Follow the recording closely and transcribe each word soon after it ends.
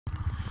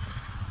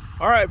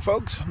All right,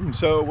 folks,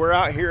 so we're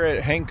out here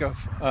at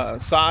Hanka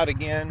Sod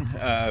again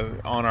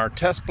on our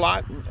test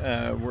plot.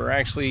 We're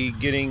actually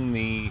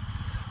getting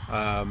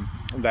some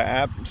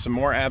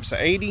more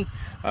APSA-80,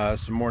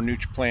 some more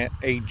NutriPlant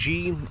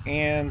AG,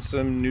 and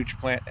some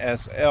NutriPlant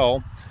SL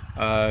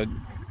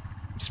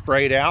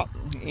sprayed out,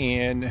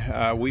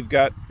 and we've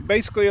got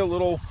basically a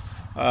little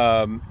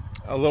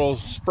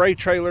spray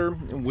trailer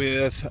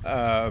with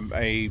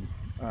I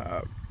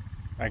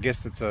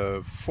guess it's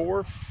a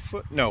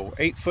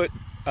 8 foot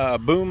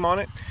boom on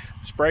it,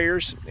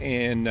 sprayers,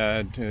 and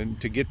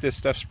to get this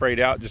stuff sprayed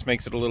out just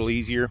makes it a little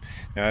easier.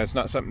 Now, it's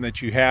not something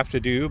that you have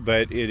to do,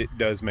 but it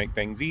does make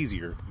things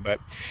easier. But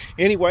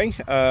anyway,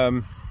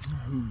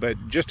 but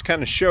just to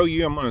kind of show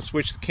you, I'm going to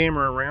switch the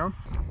camera around.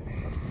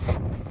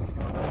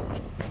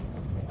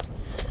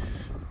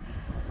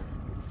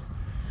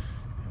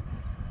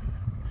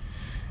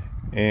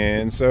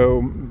 And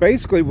so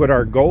basically what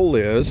our goal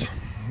is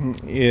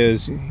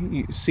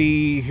you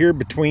see here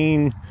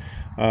between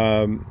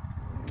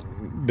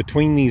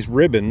these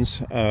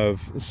ribbons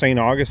of St.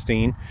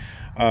 Augustine,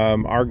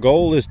 our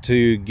goal is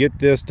to get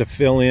this to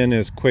fill in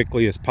as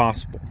quickly as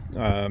possible,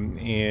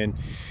 and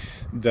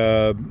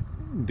the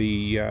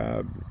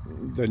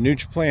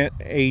NutriPlant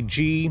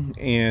AG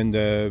and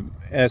the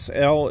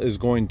SL is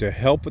going to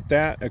help with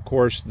that. Of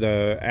course,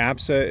 the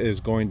APSA is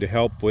going to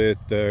help with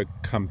the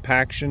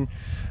compaction,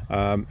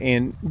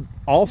 and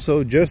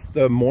also just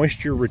the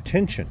moisture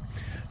retention.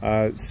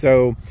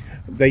 So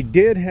they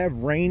did have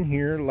rain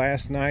here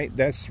last night.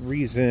 That's the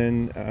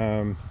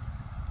reason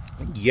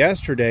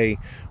yesterday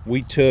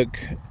we took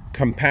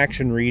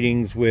compaction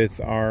readings with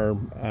our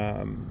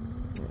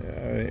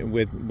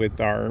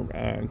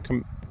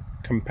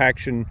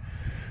compaction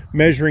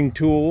measuring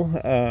tool,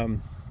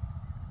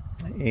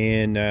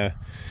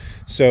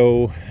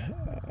 so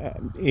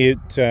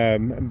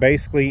it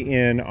basically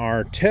in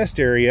our test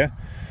area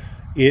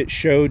it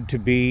showed to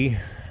be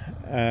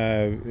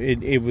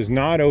it was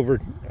not over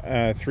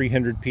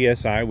 300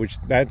 psi, which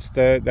that's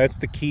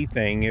the key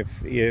thing.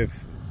 If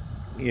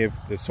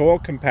the soil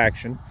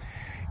compaction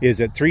is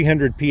at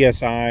 300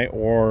 psi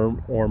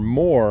or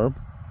more,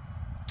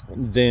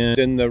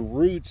 then the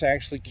roots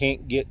actually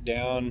can't get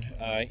down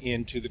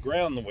into the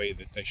ground the way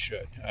that they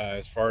should,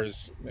 as far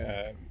as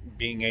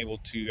being able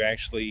to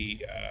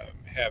actually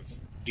have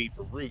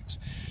deeper roots,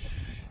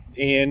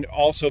 and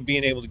also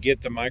being able to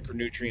get the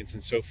micronutrients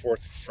and so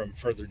forth from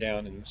further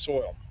down in the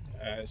soil.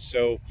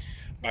 So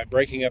by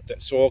breaking up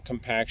that soil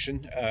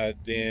compaction,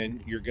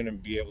 then you're going to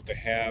be able to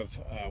have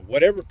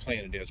whatever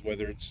plant it is,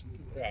 whether it's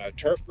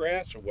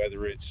turfgrass or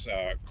whether it's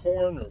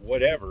corn or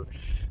whatever,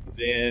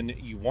 then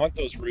you want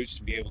those roots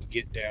to be able to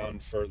get down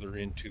further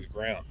into the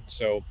ground.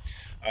 So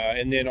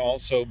and then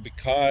also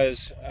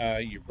because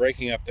you're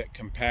breaking up that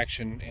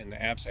compaction, and the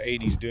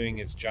APSA-80 is doing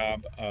its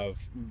job of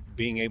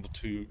being able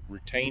to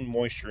retain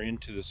moisture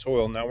into the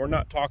soil. Now, we're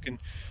not talking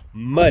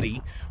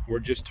muddy, we're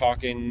just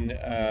talking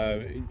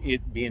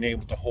it being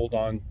able to hold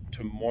on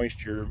to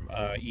moisture,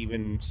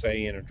 even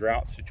say in a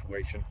drought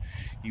situation.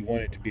 You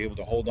want it to be able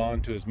to hold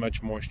on to as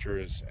much moisture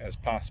as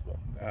possible.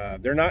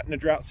 They're not in a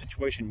drought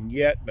situation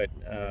yet, but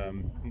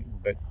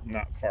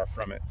not far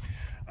from it,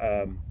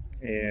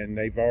 and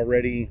they've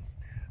already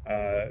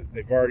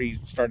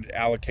started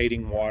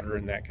allocating water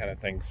and that kind of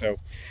thing. So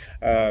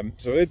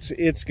so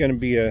it's going to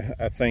be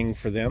a thing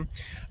for them.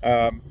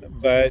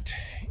 But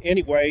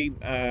anyway,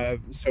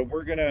 so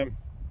we're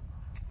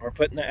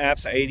putting the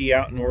APSA-80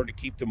 out in order to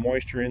keep the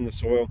moisture in the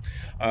soil.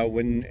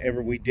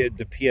 Whenever we did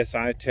the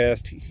PSI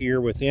test here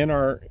within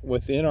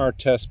our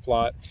test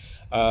plot,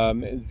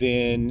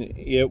 then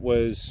it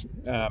was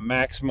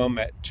maximum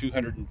at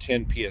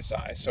 210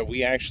 psi. So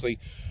we actually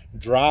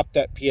drop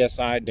that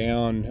PSI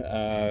down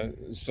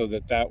so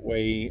that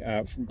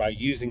way by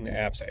using the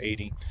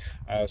APSA-80,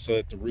 so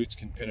that the roots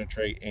can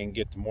penetrate and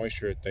get the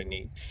moisture that they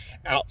need.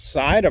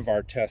 Outside of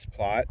our test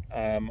plot,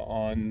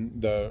 on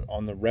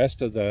the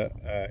rest of the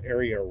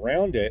area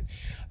around it,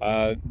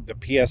 the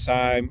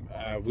PSI,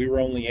 we were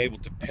only able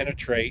to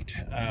penetrate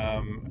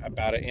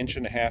about 1.5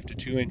 inches to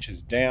 2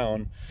 inches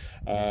down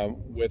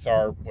with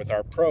our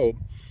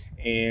probe.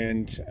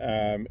 And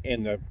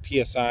the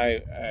PSI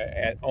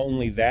at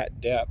only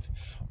that depth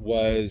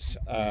was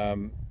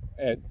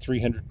at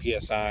 300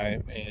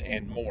 psi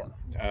and more.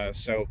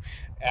 So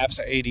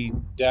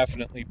APSA-80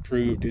 definitely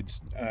proved it's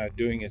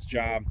doing its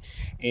job,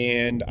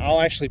 and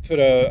I'll actually put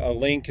a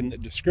link in the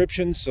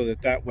description so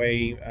that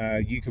way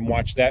you can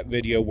watch that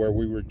video where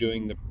we were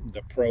doing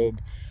the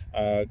probe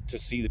to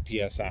see the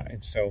PSI.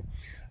 So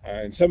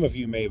and some of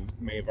you may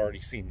have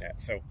already seen that.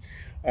 So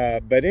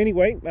but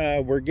anyway,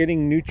 we're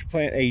getting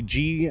NutriPlant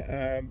AG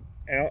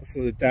out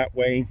so that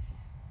way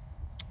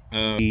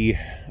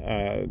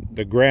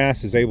the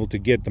grass is able to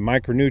get the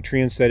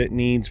micronutrients that it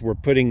needs. We're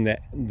putting the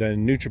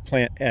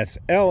NutriPlant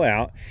SL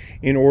out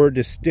in order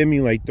to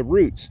stimulate the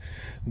roots.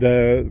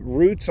 The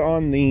roots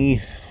on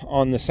the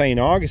St.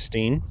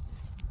 Augustine,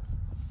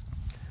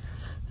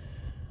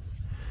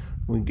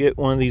 we get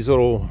one of these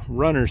little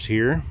runners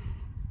here.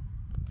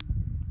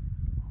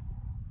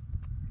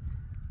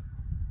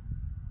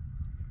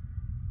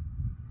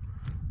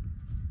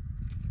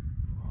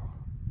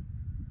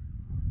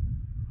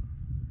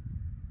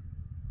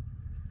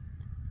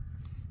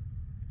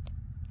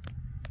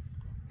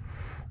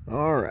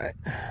 All right.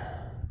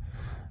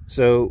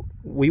 So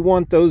we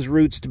want those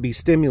roots to be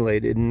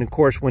stimulated, and of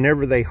course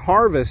whenever they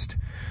harvest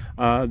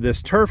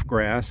this turf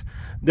grass,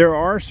 there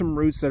are some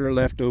roots that are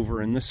left over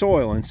in the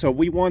soil, and so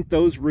we want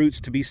those roots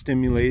to be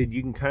stimulated.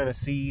 You can kind of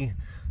see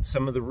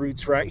some of the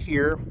roots right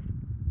here,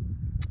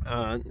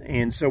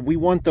 and so we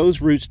want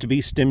those roots to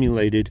be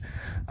stimulated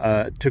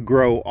to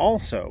grow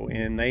also,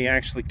 and they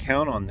actually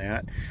count on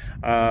that.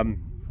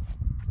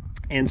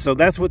 And so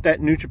that's what that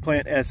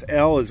NutriPlant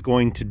SL is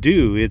going to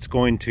do. It's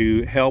going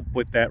to help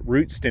with that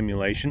root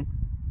stimulation.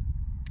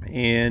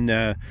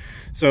 And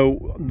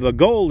so the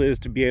goal is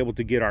to be able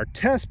to get our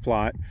test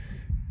plot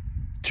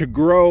to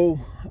grow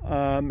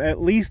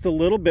at least a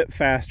little bit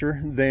faster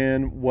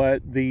than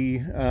what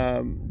the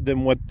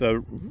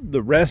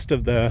rest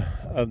of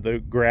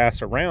the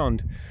grass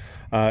around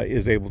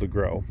is able to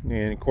grow.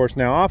 And of course,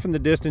 now off in the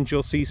distance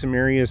you'll see some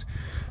areas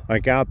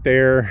like out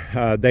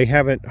there, they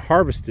haven't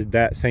harvested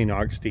that St.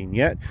 Augustine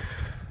yet,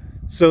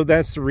 so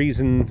that's the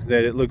reason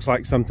that it looks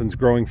like something's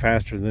growing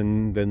faster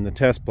than the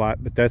test plot.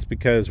 But that's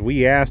because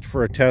we asked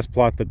for a test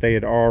plot that they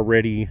had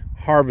already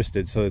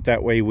harvested, so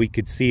that way we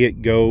could see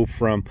it go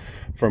from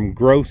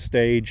growth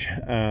stage,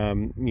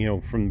 you know,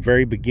 from the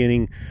very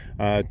beginning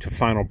to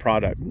final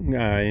product.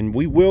 And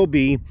we will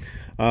be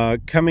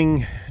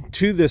coming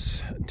to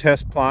this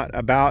test plot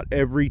about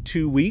every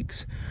 2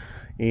 weeks,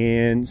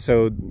 and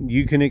so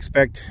you can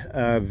expect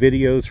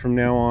videos from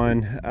now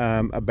on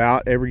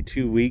about every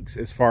 2 weeks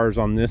as far as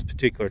on this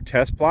particular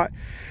test plot.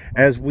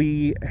 As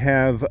we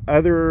have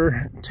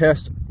other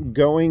tests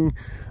going,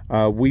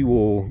 we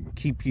will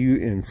keep you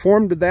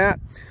informed of that.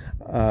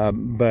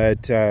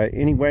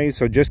 Anyway,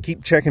 so just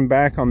keep checking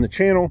back on the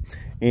channel,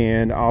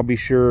 and I'll be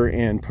sure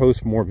and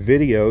post more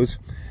videos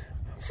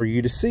for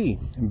you to see.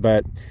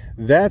 But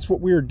that's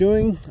what we're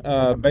doing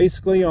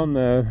basically on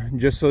the,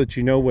 just so that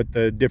you know what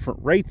the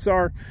different rates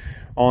are.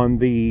 On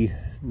the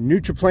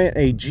NutriPlant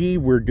AG,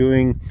 we're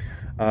doing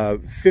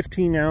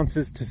 15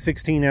 ounces to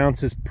 16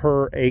 ounces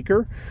per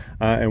acre,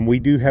 and we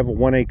do have a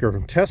 1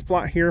 acre test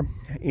plot here.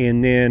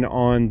 And then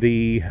on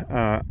the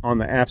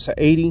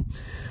APSA-80,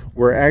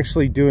 we're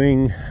actually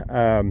doing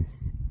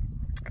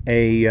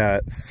a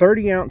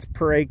 30 ounce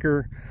per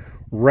acre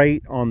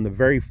rate on the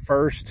very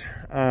first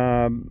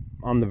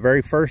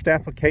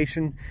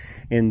application,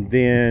 and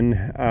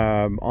then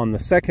on the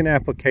second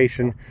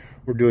application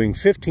we're doing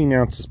 15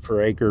 ounces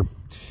per acre,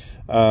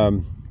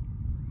 and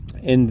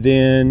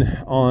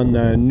then on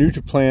the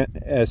NutriPlant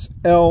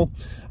SL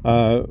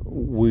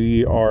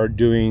we are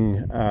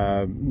doing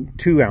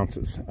 2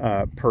 ounces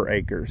per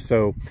acre.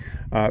 So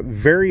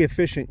very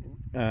efficient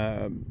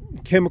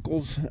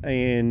chemicals,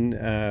 and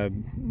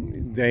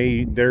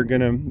they're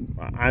gonna,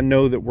 I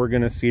know that we're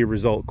gonna see a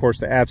result. Of course,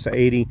 the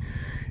APSA-80,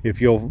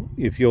 if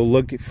you'll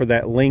look for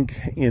that link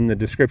in the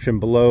description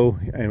below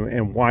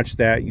and watch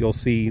that, you'll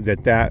see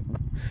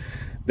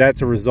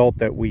that's a result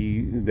that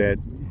we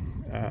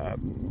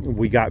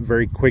got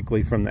very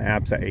quickly from the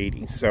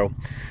APSA-80. So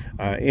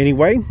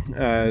anyway,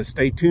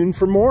 stay tuned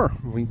for more,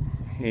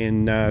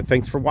 and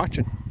thanks for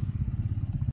watching.